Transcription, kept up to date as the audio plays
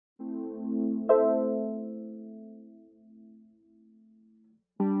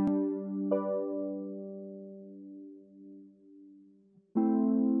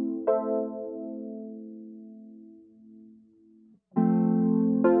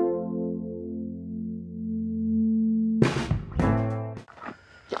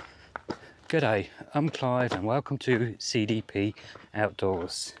G'day, I'm Clive and welcome to CDP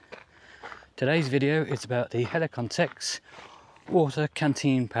Outdoors. Today's video is about the Helikon-Tex water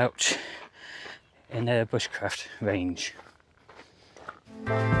canteen pouch in their bushcraft range.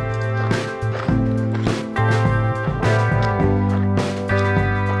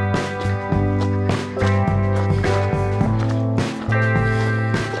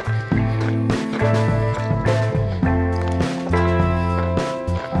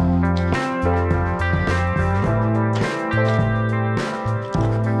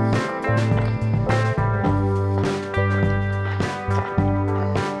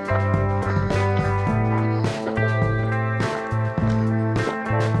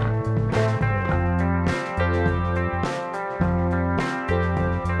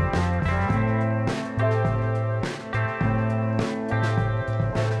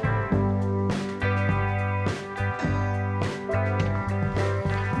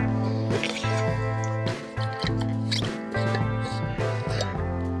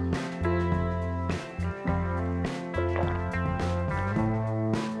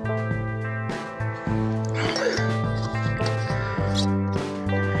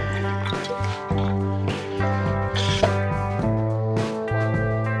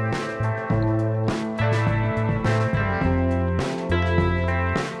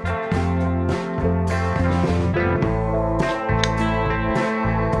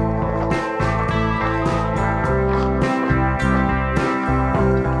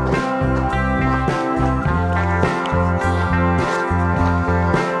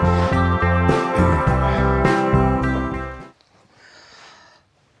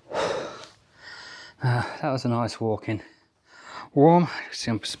 That was a nice walk in. Warm, see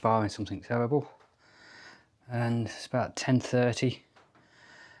I'm perspiring something terrible. And it's about 10:30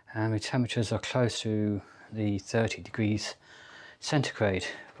 and the temperatures are close to the 30 degrees centigrade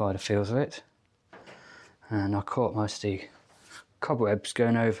by the feels of it. And I caught most of the cobwebs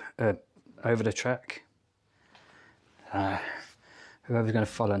going over the track. Whoever's going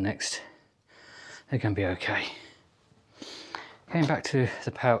to follow next, they're going to be okay. Getting back to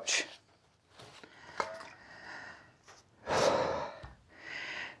the pouch.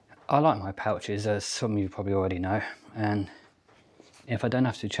 I like my pouches, as some of you probably already know, and if I don't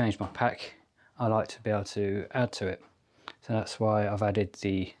have to change my pack, I like to be able to add to it. So that's why I've added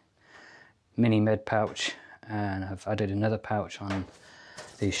the Mini Med pouch, and I've added another pouch on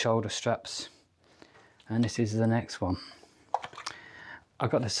the shoulder straps, and this is the next one. I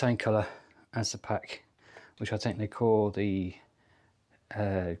got the same colour as the pack, which I think they call the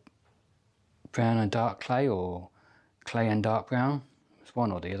brown and dark clay, or clay and dark brown. It's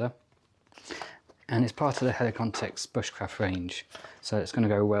one or the other. And it's part of the Helikon-Tex bushcraft range, so it's going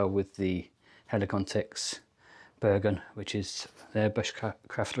to go well with the Helikon-Tex Bergen, which is their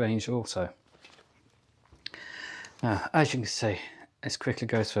bushcraft range also. Now, as you can see, let's quickly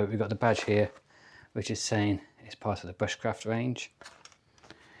go through it. We've got the badge here, which is saying it's part of the bushcraft range.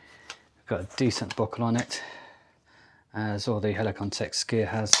 We've got a decent buckle on it, as all the Helikon-Tex gear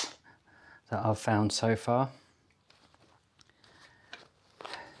has that I've found so far.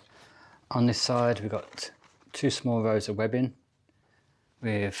 On this side, we've got two small rows of webbing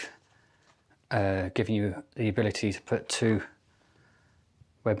with giving you the ability to put two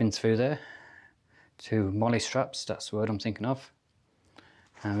webbing through there. Two molly straps, that's the word I'm thinking of.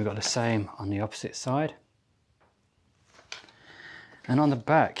 And we've got the same on the opposite side. And on the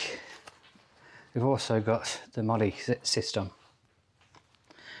back, we've also got the molly system.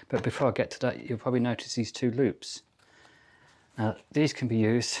 But before I get to that, you'll probably notice these two loops. Now, these can be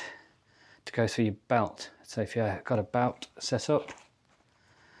used to go through your belt. So if you've got a belt set up,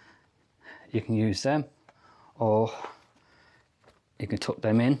 you can use them, or you can tuck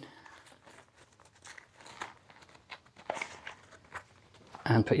them in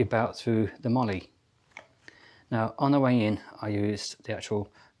and put your belt through the molly. Now on the way in, I used the actual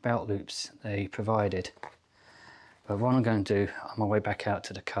belt loops they provided, but what I'm going to do on my way back out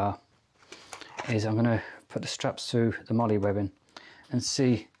to the car is I'm going to put the straps through the molly webbing and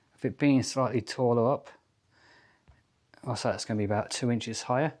see if it being slightly taller up, I'll say it's going to be about 2 inches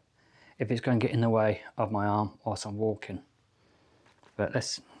higher, if it's going to get in the way of my arm whilst I'm walking.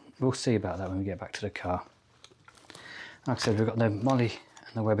 But we'll see about that when we get back to the car. Like I said, we've got the molly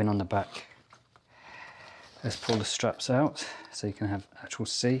and the webbing on the back. Let's pull the straps out so you can have actual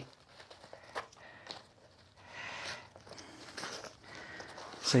see.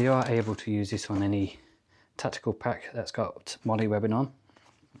 So you are able to use this on any tactical pack that's got molly webbing on.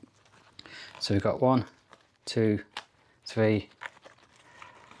 So we've got 1, 2, 3,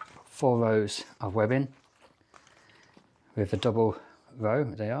 4 rows of webbing with a double row,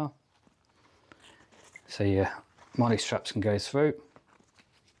 they are. so your molly straps can go through.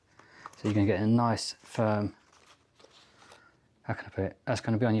 So you're going to get a nice firm, how can I put it, that's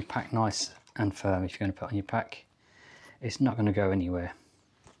going to be on your pack nice and firm. If you're going to put it on your pack, it's not going to go anywhere.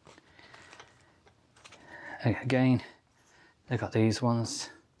 Again, they've got these ones.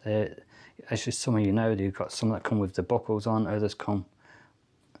 As just some of you know, you've got some that come with the buckles on, others come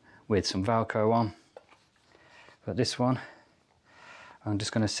with some Valco on. But this one, I'm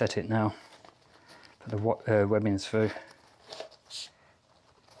just going to set it now, put the webbing through,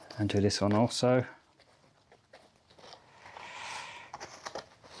 and do this one also.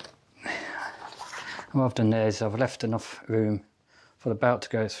 And what I've done there is I've left enough room for the belt to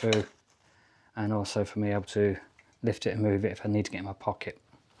go through, and also for me able to lift it and move it if I need to get in my pocket.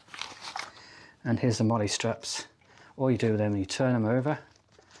 And here's the molly straps. All you do with them, you turn them over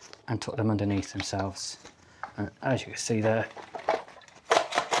and tuck them underneath themselves. And as you can see there,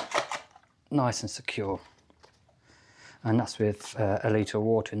 nice and secure. And that's with a litre of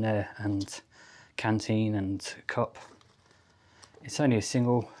water in there and canteen and cup. It's only a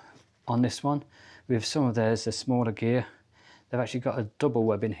single on this one. With some of theirs, the smaller gear, they've actually got a double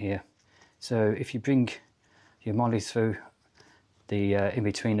web in here. So if you bring your molly through the in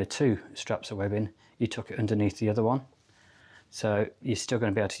between the two straps of webbing, you tuck it underneath the other one. So you're still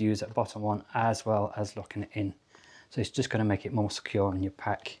going to be able to use that bottom one as well as locking it in. So it's just going to make it more secure on your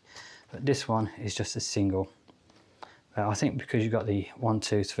pack. But this one is just a single. I think because you've got the 1,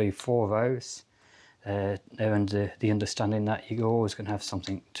 2, 3, 4 rows, they're under the understanding that you're always going to have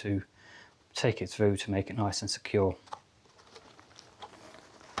something to take it through to make it nice and secure.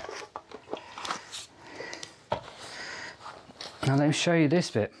 Now let me show you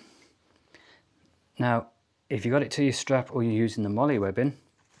this bit. Now if you got it to your strap or you're using the molly webbing,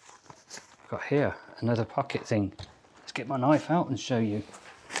 I've got here another pocket thing. Let's get my knife out and show you.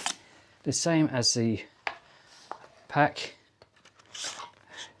 The same as the pack,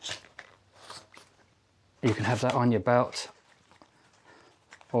 you can have that on your belt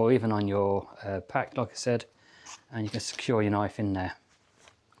or even on your pack, like I said, and you can secure your knife in there.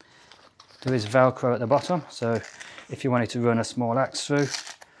 There is Velcro at the bottom, so if you wanted to run a small axe through,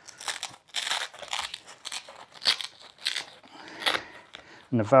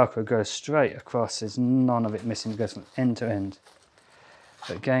 and the Velcro goes straight across, there's none of it missing, it goes from end to end.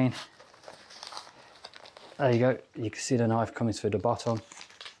 But again, there you go, you can see the knife coming through the bottom,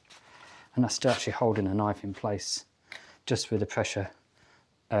 and that's still actually holding the knife in place, just with the pressure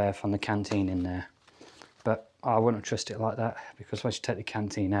from the canteen in there. But I wouldn't trust it like that, because once you take the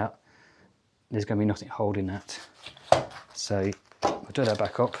canteen out, there's going to be nothing holding that. So I'll do that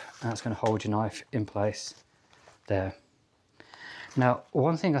back up, and that's going to hold your knife in place there. Now,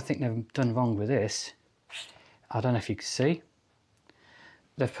 one thing I think they've done wrong with this, I don't know if you can see,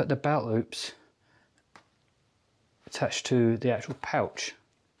 they've put the belt loops attached to the actual pouch,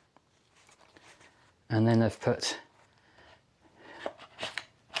 and then they've put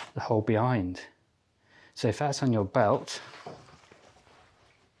the hole behind. So if that's on your belt,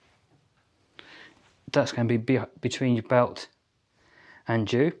 that's going to be between your belt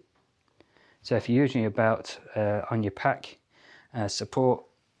and you. So if you're using your belt on your pack support,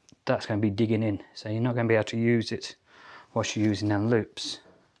 that's going to be digging in, so you're not going to be able to use it whilst you're using them loops.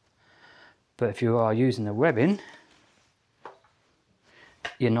 But if you are using the webbing,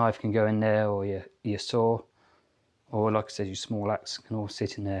 your knife can go in there, or your saw, or like I said, your small axe can all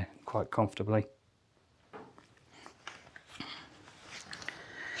sit in there quite comfortably.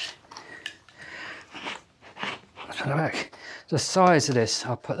 Back. The size of this,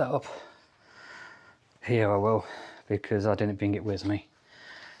 I'll put that up here, I will, because I didn't bring it with me.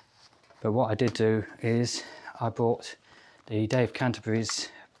 But what I did do is I bought the Dave Canterbury's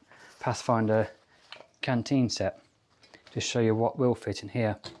Pathfinder Canteen set to show you what will fit in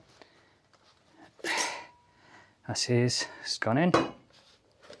here. That's his, it's gone in.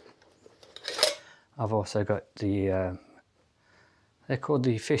 I've also got the, they're called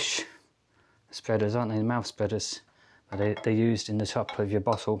the fish spreaders, aren't they, the mouth spreaders. But they're used in the top of your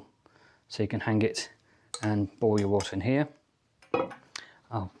bottle, so you can hang it and boil your water in here.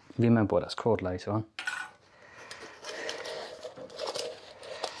 I'll remember what that's called later on.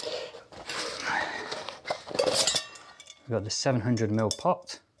 We've got the 700ml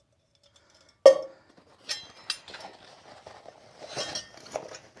pot.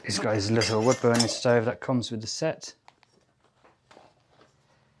 He's got his little wood burning stove that comes with the set.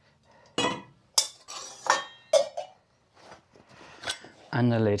 And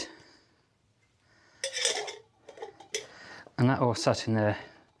the lid, and that all sat in there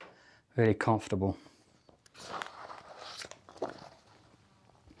really comfortable.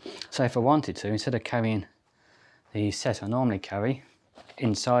 So So if I wanted to, instead of carrying the set I normally carry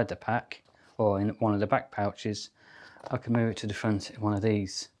inside the pack or in one of the back pouches, I could move it to the front in one of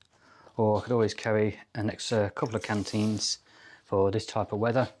these. Or I could always carry an extra couple of canteens for this type of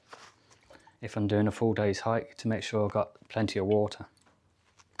weather if I'm doing a full day's hike, to make sure I've got plenty of water.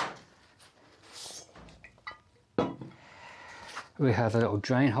 We have a little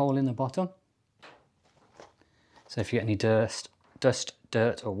drain hole in the bottom, so if you get any dust,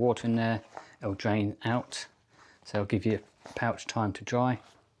 dirt or water in there, it'll drain out, so it'll give you pouch time to dry.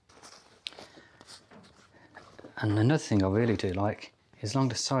 And another thing I really do like is along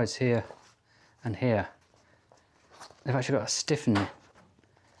the sides here and here, they've actually got a stiffening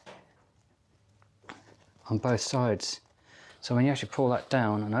on both sides, so when you actually pull that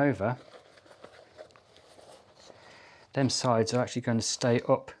down and over, them sides are actually going to stay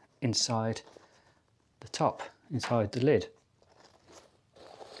up inside the top, inside the lid.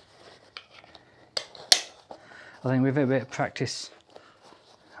 I think with a bit of practice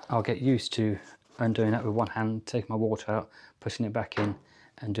I'll get used to undoing that with one hand, taking my water out, pushing it back in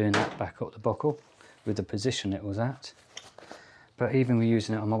and doing that back up the buckle with the position it was at. But even with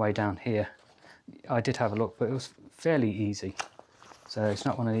using it on my way down here, I did have a look, but it was fairly easy. So it's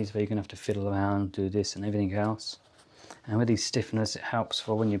not one of these where you're going to have to fiddle around, do this and everything else. And with these stiffeners, it helps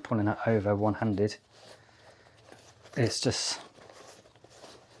for when you're pulling that over one-handed. It's just,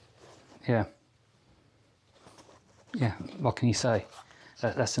 yeah, what can you say?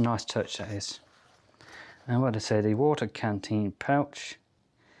 That's a nice touch, that is. And what I say, the water canteen pouch,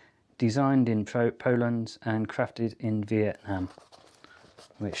 designed in Poland and crafted in Vietnam,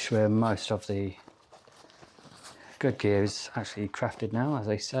 which where most of the good gear is actually crafted now, as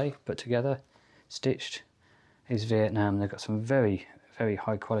they say, put together, stitched, is Vietnam. They've got some very, very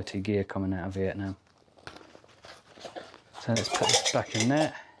high quality gear coming out of Vietnam. So let's put this back in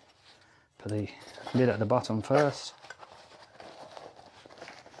there, put the lid at the bottom first.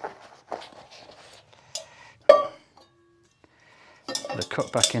 Put the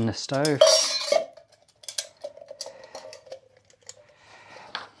cup back in the stove.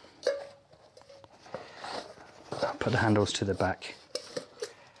 I'll put the handles to the back.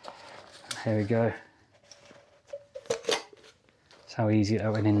 Here we go. That's how easy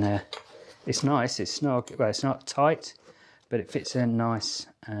that went in there. It's nice, it's snug, well it's not tight, but it fits in nice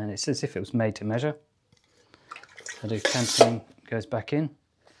and it's as if it was made to measure. So the canteen goes back in,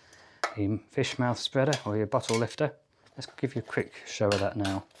 the fish mouth spreader or your bottle lifter. Let's give you a quick show of that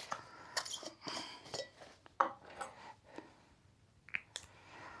now.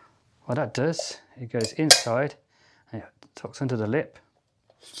 What that does, it goes inside and it tucks under the lip,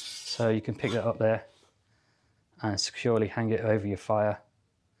 so you can pick that up there and securely hang it over your fire,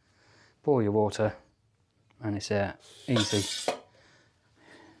 boil your water, and it's there, easy,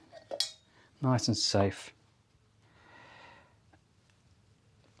 nice and safe.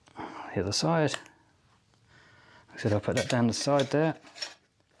 The other side, like I said, I'll put that down the side there,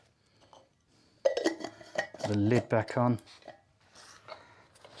 put the lid back on,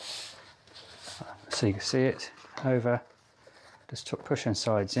 so you can see it over, just pushing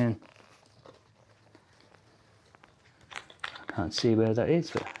sides in. I can't see where that is,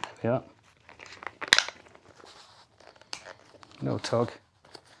 but there we are. Little tug,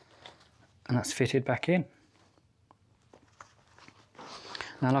 and that's fitted back in.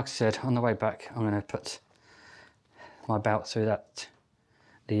 Now, like I said, on the way back, I'm going to put my belt through that,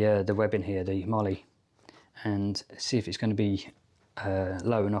 the web in here, the molly, and see if it's going to be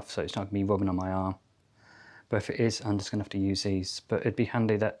low enough so it's not going to be rubbing on my arm. But if it is, I'm just going to have to use these. But it'd be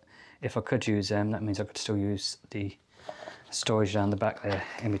handy that if I could use them, that means I could still use the storage down the back there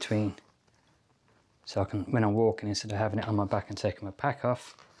in between. So I can, when I'm walking, instead of having it on my back and taking my pack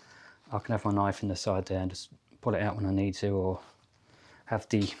off, I can have my knife in the side there and just pull it out when I need to, or have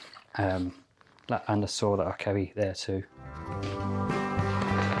the Laplander saw that I carry there too.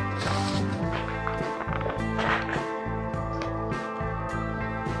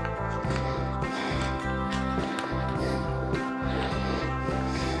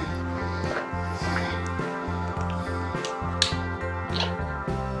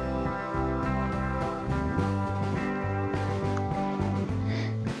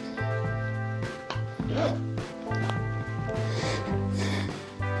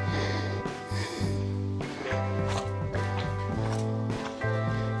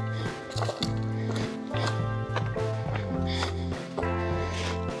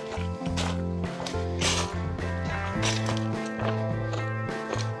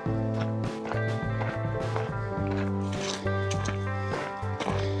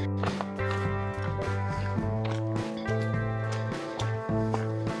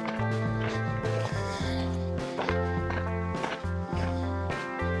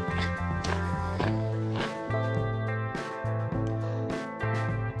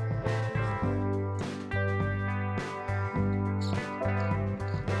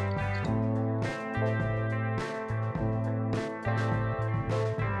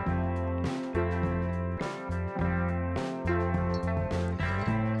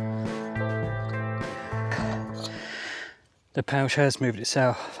 The pouch has moved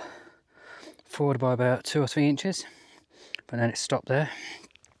itself forward by about 2 or 3 inches, but then it stopped there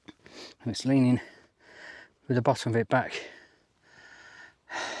and it's leaning with the bottom of it back.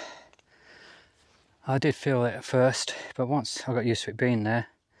 I did feel it at first, but once I got used to it being there,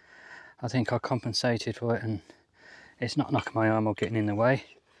 I think I compensated for it and it's not knocking my arm or getting in the way.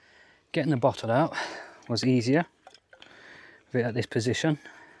 Getting the bottle out was easier with it at this position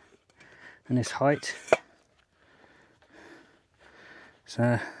and this height.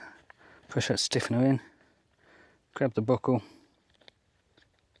 So push that stiffener in, grab the buckle,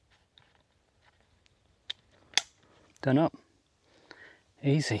 done up,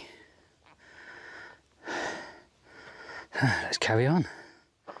 easy. Let's carry on.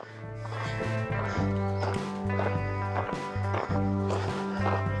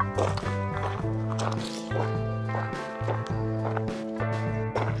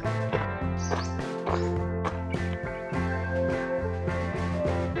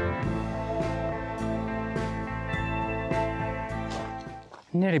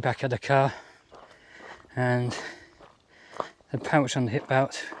 Nearly back at the car, and the pouch on the hip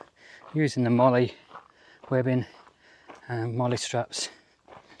belt, using the molly webbing and molly straps,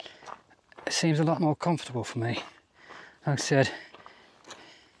 it seems a lot more comfortable for me. Like I said,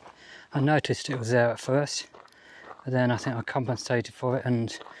 I noticed it was there at first, but then I think I compensated for it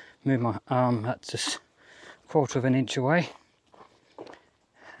and moved my arm at just 1/4 of an inch away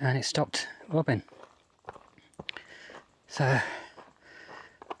and it stopped rubbing. So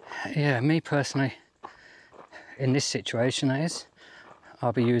yeah, me personally, in this situation that is,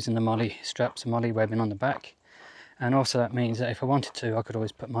 I'll be using the molly straps and molly webbing on the back, and also that means that if I wanted to, I could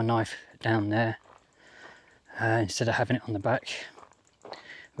always put my knife down there instead of having it on the back,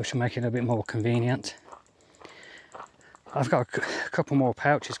 which will make it a little bit more convenient. I've got a couple more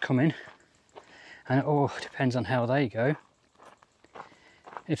pouches coming, and it all depends on how they go.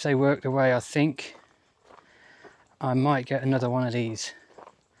 If they work the way I think, I might get another one of these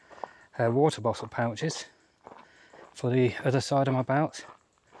water bottle pouches for the other side of my belt,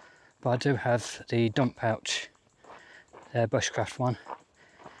 but I do have the dump pouch, the bushcraft one,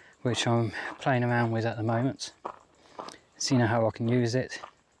 which I'm playing around with at the moment, seeing how I can use it.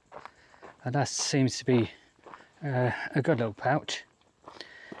 And that seems to be a good little pouch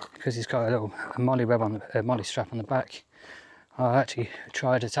because it's got a molly web on the molly strap on the back. I actually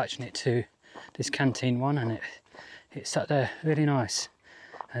tried attaching it to this Canteen one and it sat there really nice.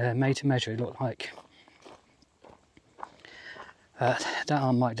 Made to measure, it looked like. That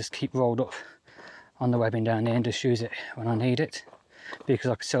arm might just keep rolled up on the webbing down there and just use it when I need it, because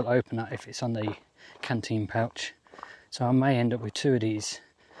I can still open that if it's on the Canteen pouch. So I may end up with 2 of these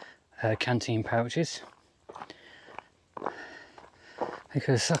Canteen pouches,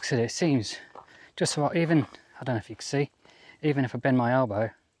 because like I said, it seems just about even, I don't know if you can see, even if I bend my elbow,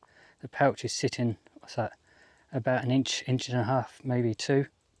 the pouch is sitting, what's that, about an inch, inch and a half, maybe 2.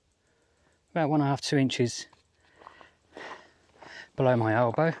 About 1.5 to 2 inches below my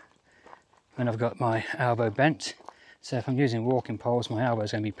elbow when I've got my elbow bent. So if I'm using walking poles, my elbow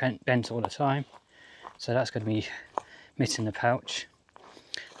is going to be bent all the time, so that's going to be missing the pouch.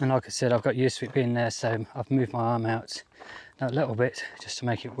 And like I said, I've got used to it being there, so I've moved my arm out a little bit just to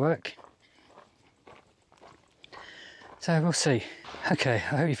make it work. So we'll see. Okay, I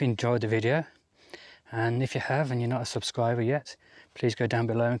hope you've enjoyed the video, and if you have and you're not a subscriber yet, please go down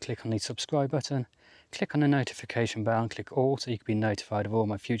below and click on the subscribe button, click on the notification bell and click all so you can be notified of all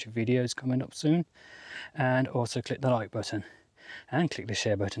my future videos coming up soon, and also click the like button and click the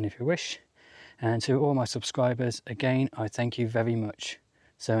share button if you wish. And to all my subscribers, again, I thank you very much.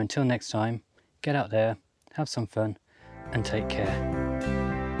 So until next time, get out there, have some fun and take care.